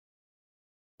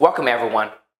Welcome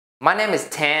everyone. My name is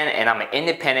Tan and I'm an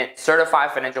independent certified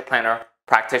financial planner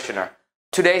practitioner.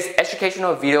 Today's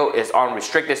educational video is on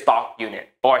restricted stock unit,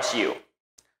 RSU.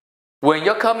 When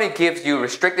your company gives you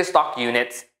restricted stock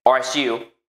units, RSU,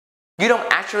 you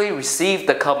don't actually receive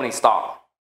the company stock.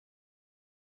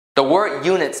 The word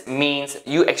units means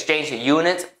you exchange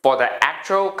units for the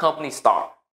actual company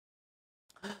stock.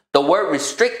 The word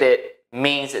restricted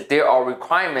means there are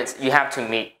requirements you have to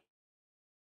meet.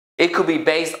 It could be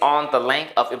based on the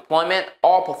length of employment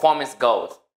or performance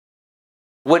goals.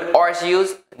 With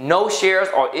RSUs, no shares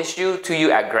are issued to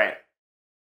you at grant.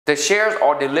 The shares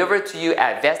are delivered to you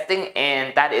at vesting,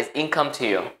 and that is income to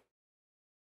you.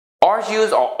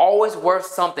 RSUs are always worth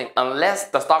something unless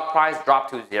the stock price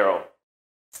drops to zero.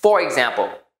 For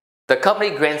example, the company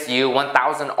grants you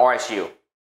 1,000 RSU.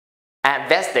 At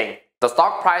vesting, the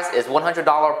stock price is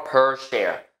 $100 per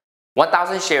share.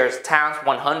 1,000 shares times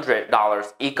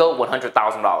 $100 equal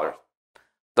 $100,000.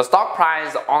 The stock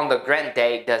price on the grant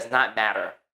date does not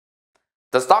matter.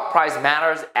 The stock price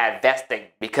matters at vesting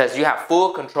because you have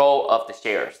full control of the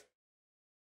shares,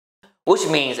 which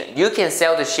means you can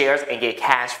sell the shares and get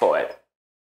cash for it.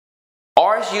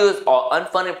 RSUs are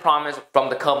unfunded promise from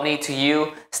the company to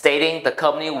you, stating the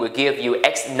company will give you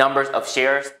X numbers of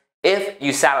shares if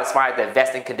you satisfy the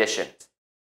vesting conditions.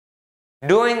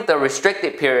 During the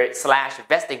restricted period /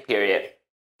 vesting period,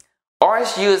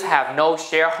 RSUs have no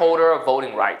shareholder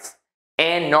voting rights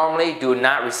and normally do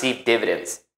not receive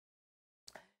dividends.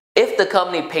 If the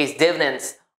company pays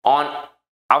dividends on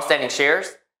outstanding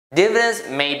shares, dividends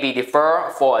may be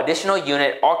deferred for additional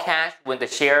unit or cash when the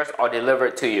shares are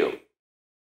delivered to you.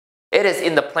 It is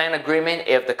in the plan agreement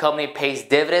if the company pays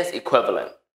dividends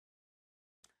equivalent.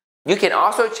 You can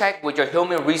also check with your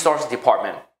human resources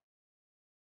department.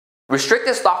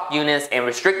 Restricted stock units and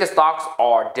restricted stocks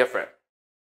are different.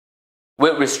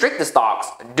 With restricted stocks,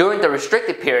 during the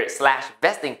restricted period /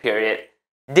 vesting period,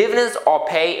 dividends are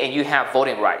paid and you have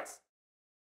voting rights.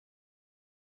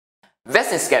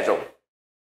 Vesting schedule.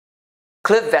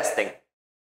 Cliff vesting.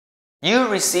 You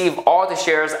receive all the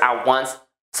shares at once,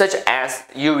 such as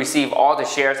you receive all the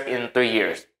shares in 3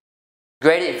 years.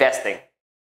 Graded vesting.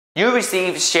 You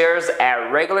receive shares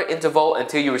at regular interval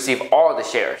until you receive all the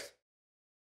shares.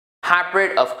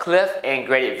 Hybrid of cliff and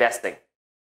graded vesting.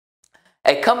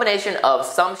 A combination of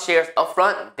some shares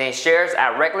upfront, then shares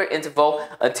at regular interval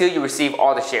until you receive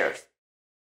all the shares.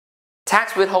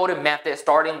 Tax withholding method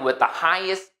starting with the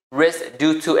highest risk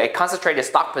due to a concentrated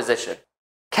stock position.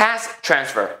 Cash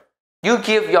transfer. You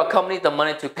give your company the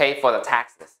money to pay for the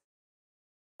taxes.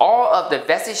 All of the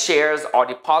vested shares are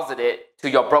deposited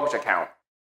to your brokerage account.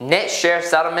 Net share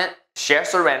settlement, share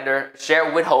surrender,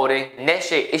 share withholding, net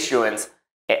share issuance,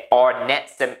 or net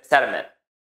settlement.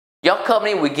 Your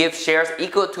company will give shares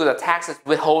equal to the taxes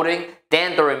withholding,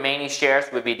 then the remaining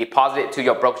shares will be deposited to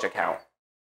your brokerage account.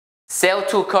 Sell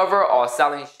to cover or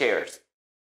selling shares.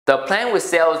 The plan will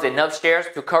sell enough shares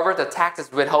to cover the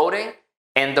taxes withholding,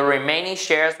 and the remaining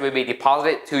shares will be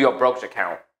deposited to your brokerage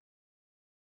account.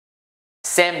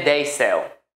 Same day sale.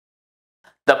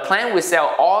 The plan will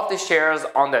sell all of the shares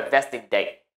on the vesting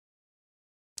date.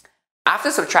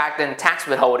 After subtracting tax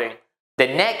withholding, the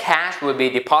net cash will be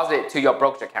deposited to your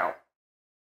brokerage account.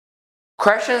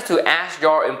 Questions to ask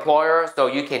your employer so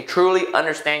you can truly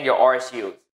understand your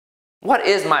RSUs. What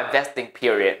is my vesting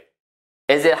period?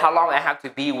 Is it how long I have to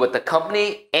be with the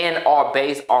company and or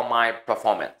based on my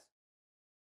performance?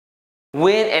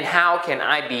 When and how can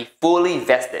I be fully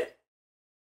vested?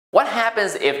 What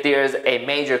happens if there's a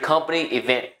major company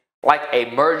event like a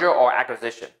merger or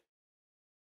acquisition?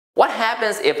 What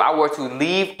happens if I were to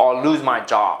leave or lose my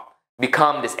job,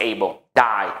 become disabled,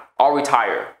 die, or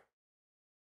retire?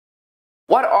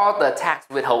 What are the tax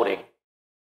withholding?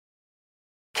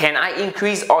 Can I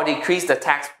increase or decrease the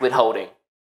tax withholding?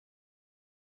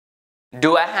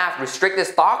 Do I have restricted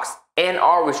stocks and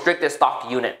or restricted stock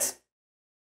units?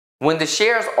 When the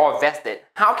shares are vested,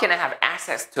 how can I have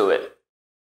access to it?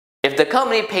 If the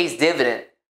company pays dividend,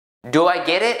 do I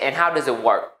get it and how does it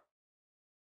work?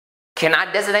 Can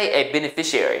I designate a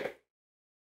beneficiary?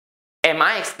 Am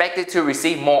I expected to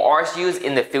receive more RSUs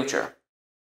in the future?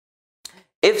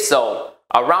 If so,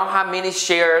 around how many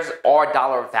shares or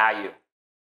dollar value?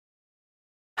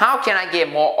 How can I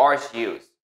get more RSUs?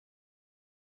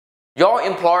 Your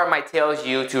employer might tell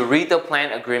you to read the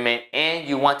plan agreement and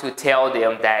you want to tell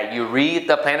them that you read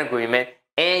the plan agreement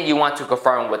and you want to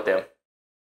confirm with them.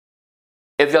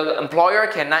 If your employer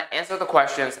cannot answer the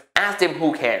questions, ask them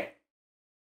who can.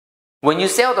 When you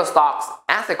sell the stocks,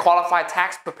 ask a qualified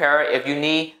tax preparer if you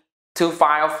need to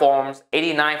file forms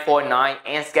 8949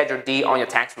 and Schedule D on your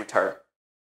tax return.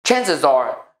 Chances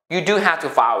are you do have to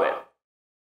file it.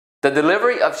 The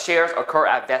delivery of shares occur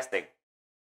at vesting.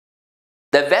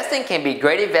 The vesting can be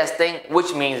graded vesting,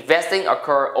 which means vesting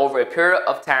occur over a period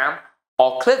of time,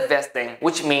 or cliff vesting,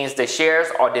 which means the shares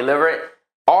are delivered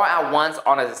all at once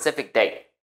on a specific date.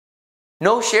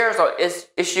 No shares are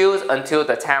issued until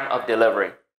the time of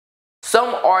delivery.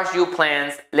 Some RSU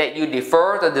plans let you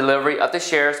defer the delivery of the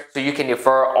shares so you can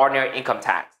defer ordinary income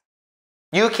tax.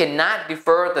 You cannot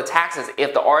defer the taxes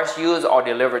if the RSUs are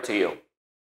delivered to you.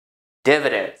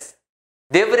 Dividends.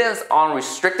 Dividends on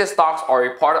restricted stocks are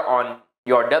reported on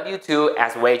your W-2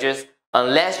 as wages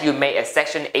unless you made a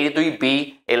Section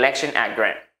 83B election at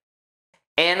grant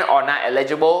and are not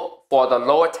eligible for the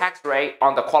lower tax rate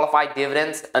on the qualified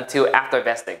dividends until after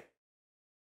vesting.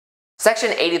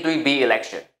 Section 83B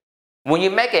election. When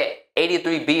you make an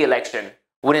 83B election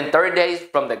within 30 days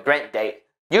from the grant date,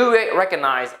 you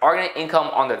recognize ordinary income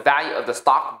on the value of the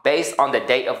stock based on the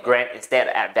date of grant instead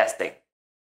of at vesting.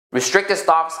 Restricted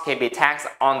stocks can be taxed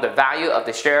on the value of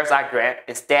the shares at grant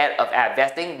instead of at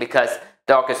vesting because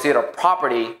they are considered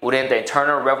property within the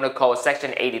Internal Revenue Code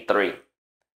Section 83.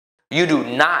 You do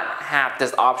not have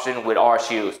this option with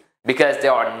RSUs because they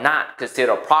are not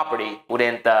considered property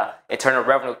within the Internal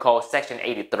Revenue Code Section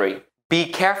 83. Be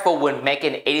careful when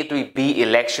making an 83B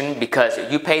election because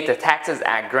you paid the taxes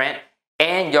at grant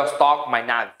and your stock might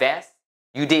not vest,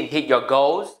 you didn't hit your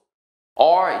goals,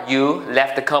 or you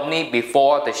left the company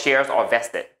before the shares are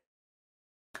vested.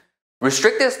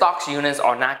 Restricted stocks units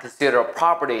are not considered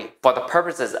property for the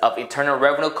purposes of Internal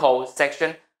Revenue Code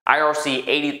Section IRC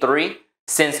 83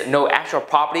 since no actual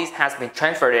properties has been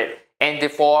transferred and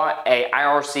therefore a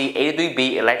IRC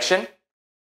 83B election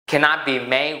cannot be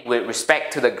made with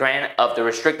respect to the grant of the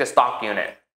restricted stock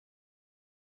unit.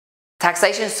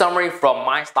 Taxation summary from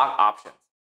My Stock Options.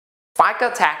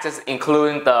 FICA taxes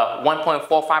including the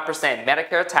 1.45%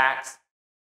 Medicare tax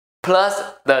plus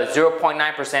the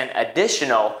 0.9%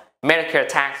 additional Medicare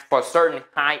tax for certain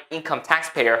high income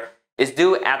taxpayer is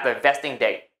due at the vesting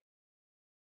date.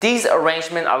 These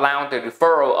arrangements allow the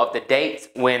deferral of the dates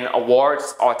when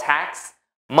awards are taxed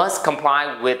must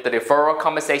comply with the deferral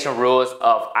compensation rules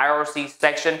of IRC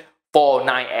Section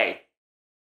 409A.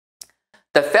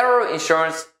 The Federal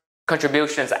Insurance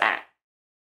Contributions Act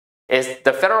is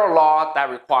the federal law that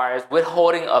requires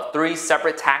withholding of 3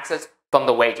 separate taxes from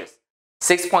the wages: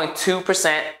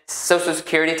 6.2% Social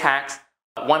Security tax,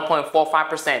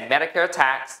 1.45% Medicare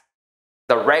tax,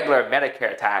 the regular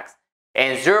Medicare tax,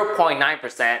 and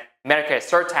 0.9% Medicare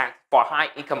surtax for high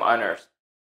income earners.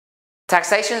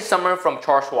 Taxation summary from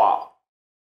Charles Schwab.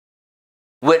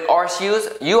 With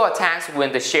RSUs, you are taxed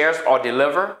when the shares are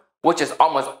delivered, which is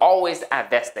almost always at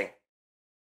vesting.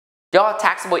 Your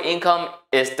taxable income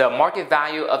is the market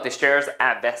value of the shares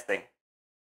at vesting.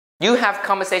 You have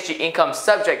compensation income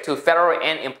subject to federal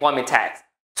and employment tax,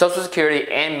 Social Security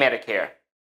and Medicare,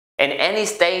 and any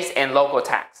states and local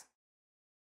tax.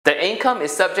 The income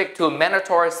is subject to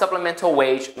mandatory supplemental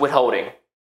wage withholding.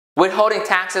 Withholding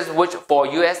taxes, which for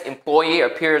U.S. employee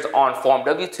appears on Form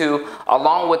W-2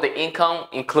 along with the income,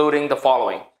 including the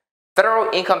following: federal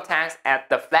income tax at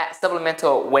the flat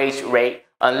supplemental wage rate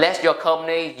unless your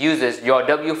company uses your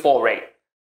W-4 rate,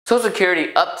 Social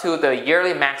Security up to the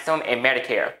yearly maximum in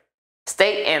Medicare,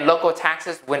 state and local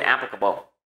taxes when applicable.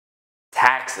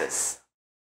 Taxes.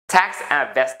 Tax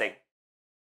at vesting.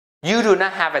 You do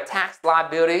not have a tax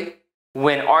liability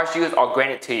when RSUs are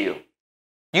granted to you.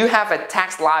 You have a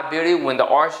tax liability when the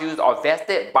RSUs are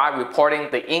vested by reporting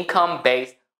the income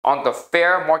based on the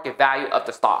fair market value of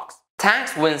the stocks.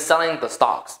 Tax when selling the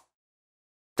stocks.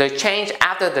 The change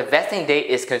after the vesting date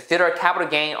is considered capital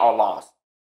gain or loss,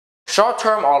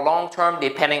 short-term or long-term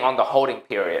depending on the holding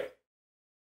period.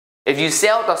 If you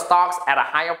sell the stocks at a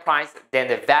higher price than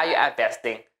the value at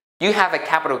vesting, you have a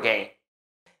capital gain.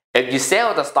 If you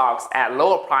sell the stocks at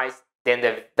lower price than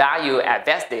the value at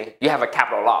vesting, you have a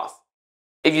capital loss.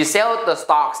 If you sell the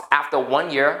stocks after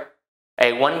 1 year,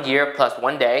 a 1 year plus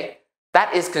 1 day,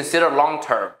 that is considered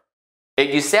long-term.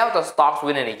 If you sell the stocks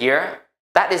within a year,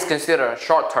 that is considered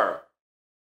short-term.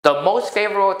 The most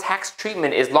favorable tax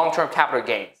treatment is long-term capital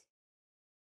gains.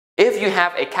 If you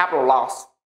have a capital loss,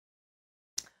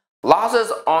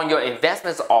 losses on your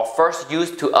investments are first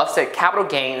used to offset capital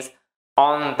gains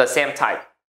on the same type.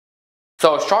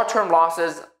 So short-term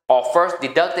losses are first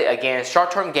deducted against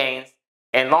short-term gains,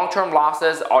 and long-term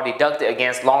losses are deducted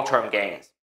against long-term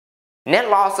gains. Net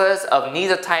losses of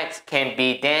neither types can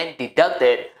be then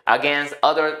deducted against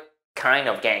other kind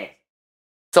of gains.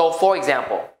 So for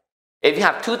example, if you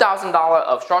have $2,000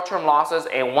 of short-term losses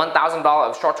and $1,000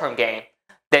 of short-term gain,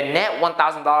 the net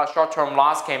 $1,000 short-term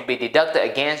loss can be deducted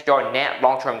against your net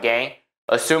long-term gain,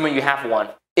 assuming you have one.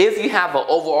 If you have an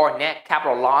overall net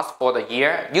capital loss for the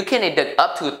year, you can deduct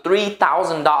up to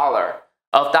 $3,000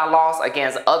 of that loss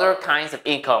against other kinds of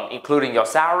income, including your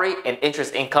salary and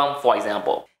interest income, for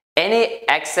example. Any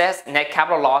excess net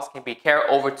capital loss can be carried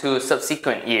over to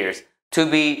subsequent years to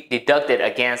be deducted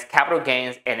against capital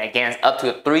gains and against up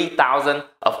to $3,000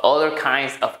 of other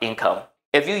kinds of income.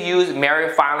 If you use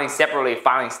married filing separately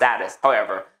filing status,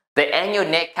 however, the annual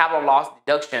net capital loss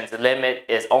deductions limit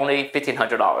is only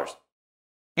 $1,500.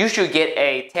 You should get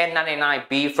a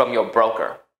 1099-B from your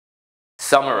broker.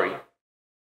 Summary.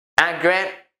 At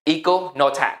grant equal no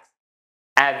tax.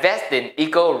 At vesting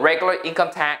equal regular income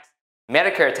tax,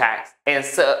 Medicare tax, and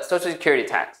Social Security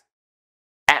tax.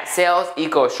 At sales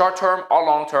equal short-term or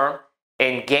long-term,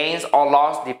 and gains or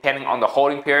loss depending on the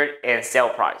holding period and sale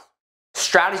price.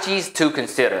 Strategies to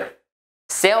consider.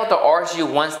 Sell the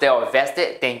RSU once they are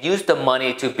vested, then use the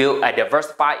money to build a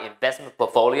diversified investment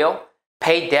portfolio,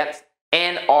 pay debts,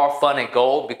 and or fund a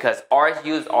goal because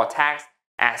RSUs are taxed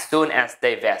as soon as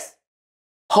they vest.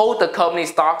 Hold the company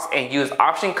stocks and use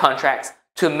option contracts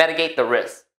to mitigate the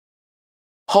risk.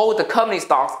 Hold the company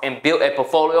stocks and build a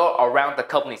portfolio around the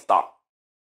company stock.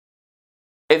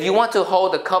 If you want to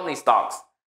hold the company stocks,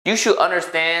 you should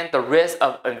understand the risk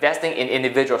of investing in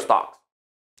individual stocks.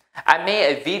 I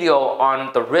made a video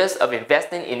on the risk of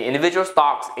investing in individual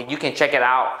stocks, and you can check it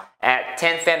out at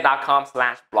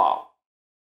 10fan.com/blog.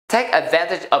 Take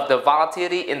advantage of the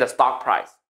volatility in the stock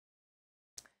price.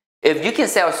 If you can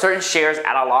sell certain shares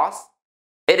at a loss,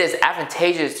 it is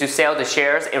advantageous to sell the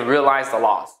shares and realize the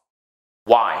loss.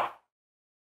 Why?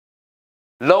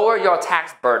 Lower your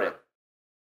tax burden.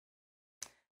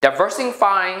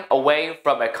 Diversifying away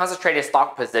from a concentrated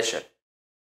stock position.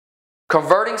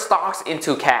 Converting stocks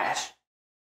into cash.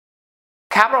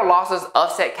 Capital losses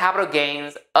offset capital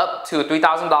gains up to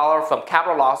 $3,000 from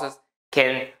capital losses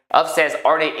can offset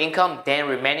earning income, then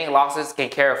remaining losses can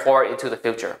carry forward into the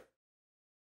future.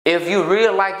 If you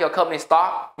really like your company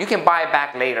stock, you can buy it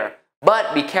back later,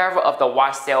 but be careful of the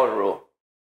watch sale rule.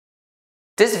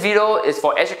 This video is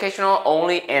for educational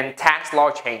only and tax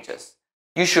law changes.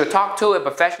 You should talk to a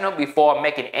professional before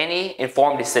making any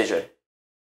informed decision.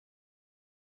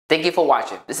 Thank you for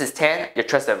watching. This is Tan, your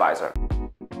trust advisor.